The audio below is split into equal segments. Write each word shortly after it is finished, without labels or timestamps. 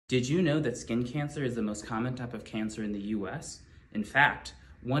Did you know that skin cancer is the most common type of cancer in the US? In fact,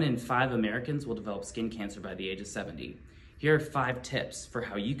 1 in 5 Americans will develop skin cancer by the age of 70. Here are 5 tips for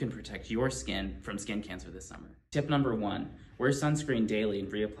how you can protect your skin from skin cancer this summer. Tip number 1, wear sunscreen daily and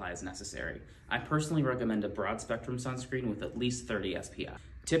reapply as necessary. I personally recommend a broad spectrum sunscreen with at least 30 SPF.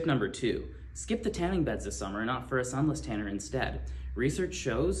 Tip number 2, skip the tanning beds this summer and opt for a sunless tanner instead. Research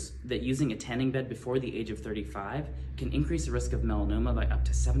shows that using a tanning bed before the age of 35 can increase the risk of melanoma by up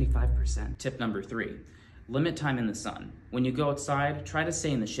to 75%. Tip number 3, limit time in the sun. When you go outside, try to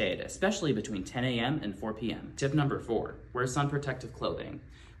stay in the shade, especially between 10 a.m. and 4 p.m. Tip number 4, wear sun protective clothing.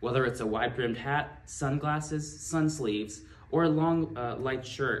 Whether it's a wide-brimmed hat, sunglasses, sun sleeves, or a long light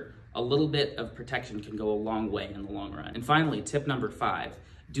shirt, a little bit of protection can go a long way in the long run. And finally, tip number 5,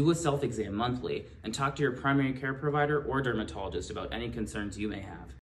 do a self-exam monthly and talk to your primary care provider or dermatologist about any concerns you may have.